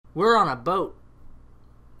We're on a boat.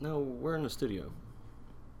 No, we're in the studio.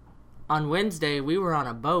 On Wednesday, we were on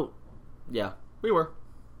a boat. Yeah, we were.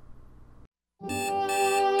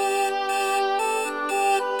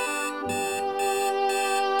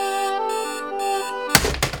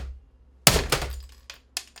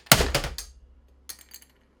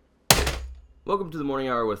 Welcome to the morning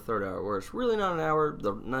hour with third hour, where it's really not an hour.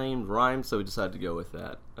 The name rhymes, so we decided to go with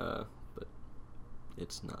that. But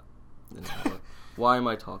it's not an hour. Why am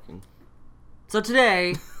I talking? So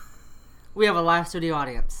today, we have a live studio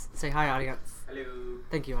audience. Say hi, audience. Hello.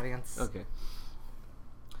 Thank you, audience. Okay.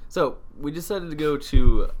 So, we decided to go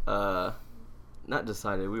to, not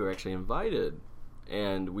decided, we were actually invited,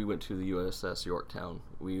 and we went to the USS Yorktown.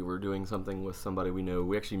 We were doing something with somebody we know.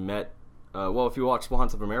 We actually met, well, if you watch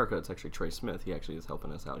Swans of America, it's actually Trey Smith. He actually is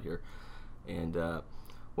helping us out here. And,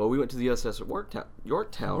 well, we went to the USS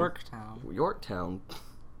Yorktown.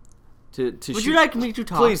 To Would you like me to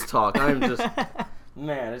talk? Please talk. I'm just...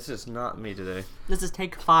 Man, it's just not me today. This is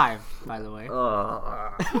take 5, by the way.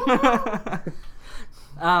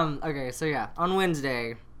 Okay, so yeah, on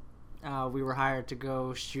Wednesday, we were hired to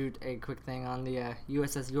go shoot a quick thing on the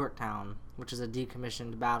USS Yorktown, which is a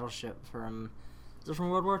decommissioned battleship from... Is it from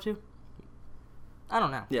World War II? I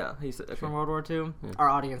don't know. Yeah, he said... Okay. From World War II? Yeah. Our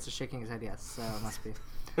audience is shaking his head yes, so it must be.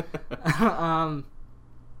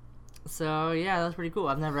 So, yeah, that's pretty cool.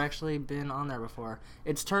 I've never actually been on there before.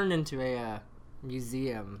 It's turned into a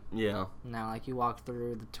museum. Yeah. Now, like, you walk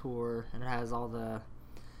through the tour, and it has all the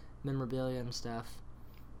memorabilia and stuff.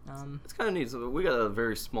 It's kind of neat. So we got a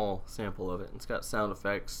very small sample of it. It's got sound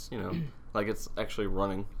effects, you know, like it's actually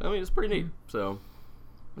running. I mean, it's pretty neat. So,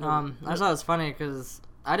 I just thought it was funny because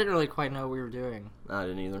I didn't really quite know what we were doing. I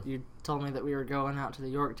didn't either. You told me that we were going out to the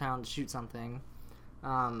Yorktown to shoot something.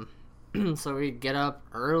 So we get up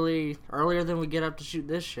earlier than we get up to shoot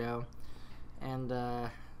this show. And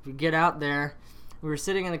we get out there. We were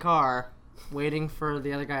sitting in the car waiting for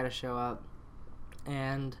the other guy to show up.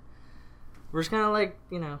 And we're just kind of like,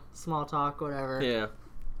 you know, small talk, whatever. Yeah.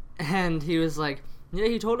 And he was like, yeah,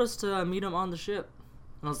 he told us to meet him on the ship.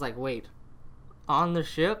 And I was like, wait, on the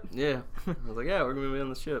ship? Yeah. I was like, yeah, we're going to be on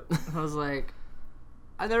the ship. I was like,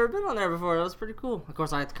 I've never been on there before. That was pretty cool. Of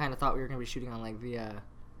course, I kind of thought we were going to be shooting on, like,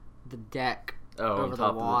 the deck over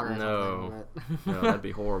the water. No, that'd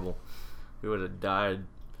be horrible. We would have died.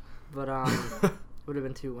 But, it would have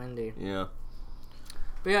been too windy. Yeah.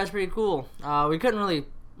 But, yeah, it's pretty cool. We couldn't really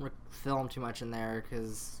film too much in there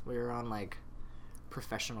because we were on, like,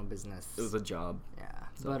 professional business. It was a job. Yeah.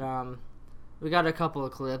 So. But, we got a couple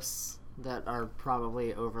of clips that are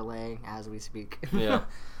probably overlaying as we speak. Yeah.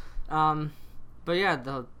 But yeah,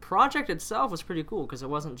 the project itself was pretty cool because it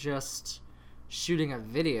wasn't just shooting a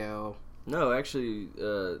video. No, actually,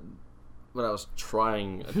 what I was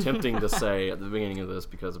attempting to say at the beginning of this,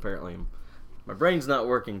 because apparently my brain's not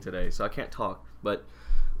working today, so I can't talk, but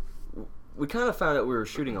we kind of found out we were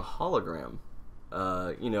shooting a hologram,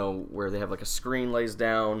 you know, where they have like a screen lays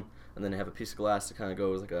down, and then they have a piece of glass that kind of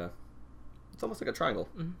goes like it's almost like a triangle.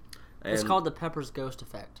 Mm-hmm. It's called the Pepper's Ghost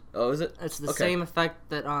effect. Oh, is it? It's the same effect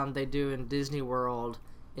that they do in Disney World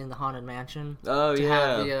in the Haunted Mansion. Oh, to yeah.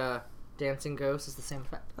 have the dancing ghost is the same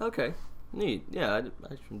effect. Okay. Neat. Yeah, I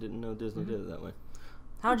actually didn't know Disney did it that way.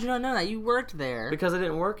 How did you not know that? You worked there. Because I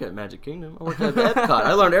didn't work at Magic Kingdom. I worked at Epcot.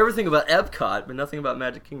 I learned everything about Epcot, but nothing about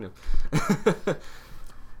Magic Kingdom. But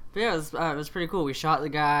yeah, it was pretty cool. We shot the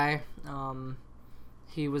guy.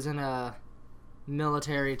 He was in a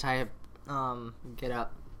military type get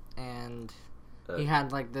up. And he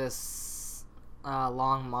had like this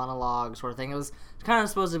long monologue sort of thing. It was kind of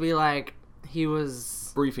supposed to be like he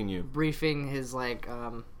was briefing his like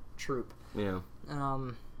troop. Yeah.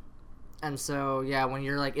 And so yeah, when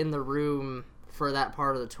you're like in the room for that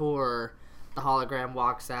part of the tour, the hologram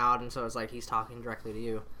walks out, and so it's like he's talking directly to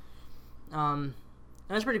you. And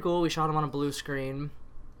it's pretty cool. We shot him on a blue screen,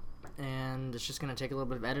 and it's just gonna take a little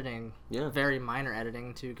bit of editing. Yeah. Very minor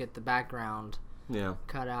editing to get the background. Yeah.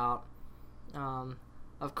 Cut out.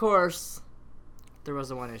 Of course, there was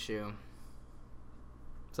the one issue.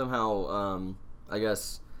 Somehow, I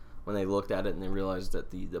guess when they looked at it and they realized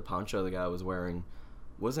that the poncho the guy was wearing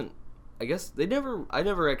wasn't. I guess I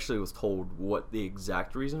never actually was told what the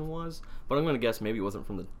exact reason was, but I'm gonna guess maybe it wasn't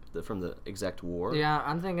from the exact war. Yeah,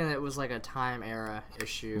 I'm thinking it was like a time era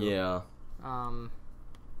issue. Yeah.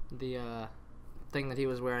 The thing that he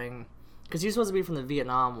was wearing. Because he was supposed to be from the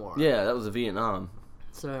Vietnam War. Yeah, that was the Vietnam.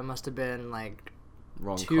 So it must have been like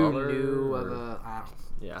wrong too color. New of a. I don't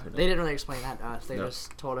know. Yeah. They didn't really explain that to us. They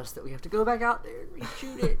just told us that we have to go back out there and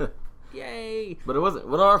reshoot it. Yay! But it wasn't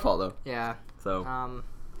our fault though. Yeah. So.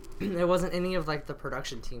 It wasn't any of like the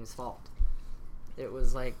production team's fault. it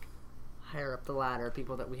was like higher up the ladder,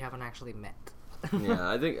 people that we haven't actually met. Yeah,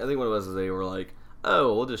 I think what it was is they were like,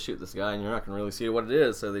 oh, we'll just shoot this guy and you're not going to really see what it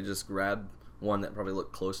is. So they just grabbed one that probably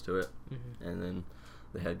looked close to it. Mm-hmm. And then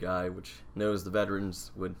the head guy, which knows the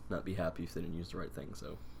veterans would not be happy if they didn't use the right thing.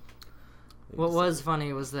 So what was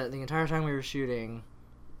funny was that the entire time we were shooting,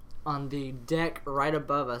 on the deck right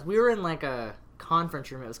above us, we were in like a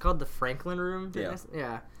conference room. It was called the Franklin Room. Yeah.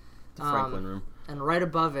 The Franklin Room. And right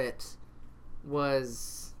above it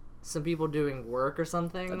was some people doing work or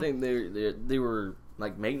something. I think they were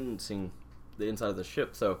like maintaining the inside of the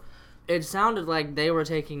ship, so it sounded like they were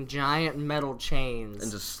taking giant metal chains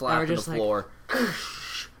and just slapping the floor.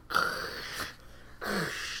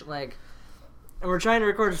 Like, and we're trying to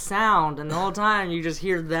record sound, and the whole time you just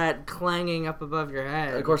hear that clanging up above your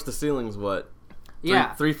head. Of course, the ceiling's what?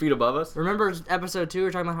 Yeah. 3 feet above us? Remember episode 2, we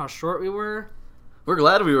were talking about how short we were? We're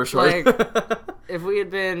glad we were short. Like, if we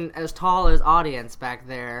had been as tall as audience back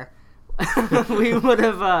there, we would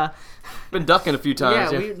have been ducking a few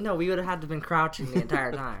times. Yeah, we would have had to been crouching the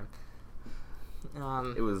entire time.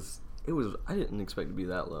 It was. I didn't expect it to be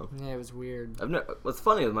that low. Yeah, it was weird. What's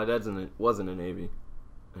funny is my dad's was in the Navy,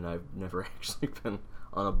 and I've never actually been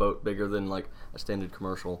on a boat bigger than like a standard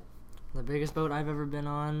commercial. The biggest boat I've ever been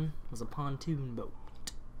on was a pontoon boat.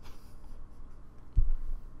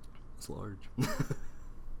 It's large.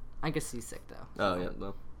 I get seasick though. Oh yeah,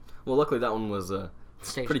 no. Well, luckily that one was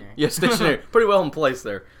stationary. Stationary. Pretty well in place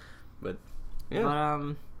there, but yeah.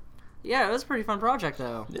 But yeah, it was a pretty fun project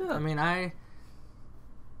though. Yeah. I mean,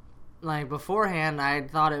 beforehand, I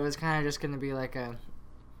thought it was kind of just gonna be like a,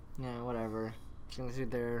 whatever. Just gonna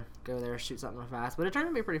sit there, go there, shoot something fast. But it turned out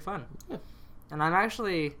to be pretty fun. Yeah. And I'm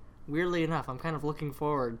actually, weirdly enough, I'm kind of looking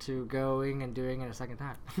forward to going and doing it a second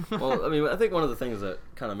time. Well, I mean, I think one of the things that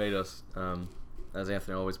kind of made us, as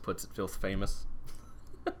Anthony always puts it, feel famous,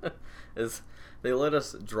 is they let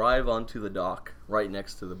us drive onto the dock right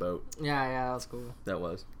next to the boat. Yeah, that was cool. That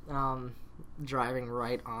was. Driving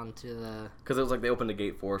right onto the... Because it was like they opened a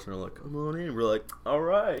gate for us and they're like, come on in. We're like, all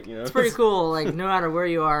right, It's pretty cool, like, no matter where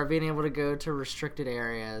you are, being able to go to restricted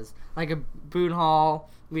areas. Like a Boone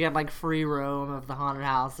Hall, we had, like, free roam of the haunted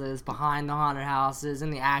houses, behind the haunted houses,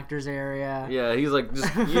 in the actors area. Yeah, he's like,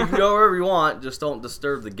 just you can go wherever you want, just don't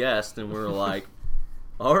disturb the guest. And we're like,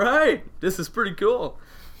 all right, this is pretty cool.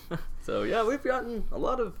 So, yeah, we've gotten a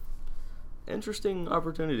lot of interesting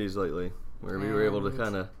opportunities lately where we were able to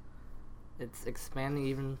kind of... It's expanding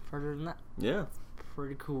even further than that. Yeah. It's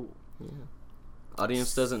pretty cool. Yeah.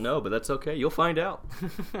 Audience doesn't know, but that's okay. You'll find out.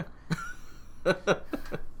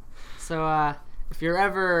 So, if you're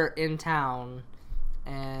ever in town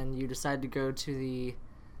and you decide to go to the...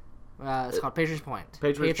 it's called Patriots Point.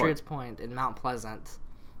 Patriots Point in Mount Pleasant.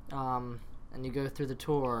 And you go through the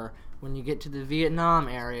tour. When you get to the Vietnam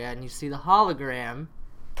area and you see the hologram...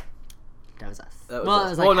 That was us. That was well, us. It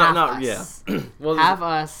was like half us. Yeah. Well, half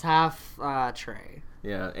us, half Trey.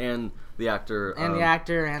 Yeah, and the actor. And the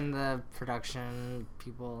actor and the production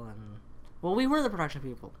people. And well, we were the production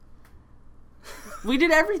people. We did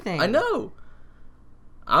everything. I know.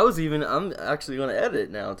 I'm actually going to edit it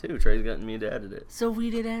now, too. Trey's gotten me to edit it. So we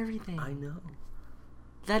did everything. I know.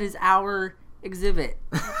 That is our exhibit.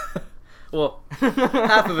 Well,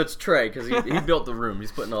 half of it's Trey, because he built the room.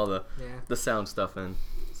 He's putting all the sound stuff in.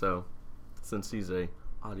 So... Since he's a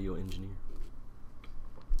audio engineer.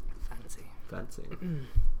 Fancy.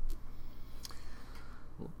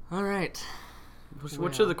 All right.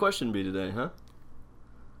 What should the question be today, huh?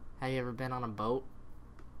 Have you ever been on a boat?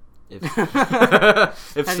 If Have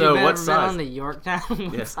so, you what ever size? been on the Yorktown?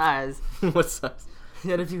 What size? What size?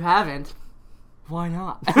 Yet if you haven't, why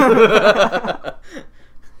not?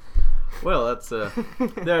 Well, that's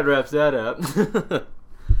that wraps that up.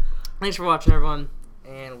 Thanks for watching, everyone.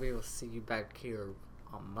 And we will see you back here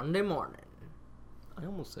on Monday morning. I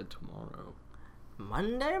almost said tomorrow.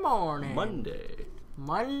 Monday morning.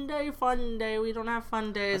 Monday fun day. We don't have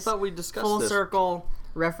fun days. I thought we discussed Full this. circle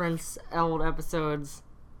reference old episodes.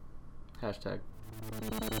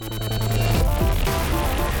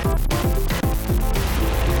 #.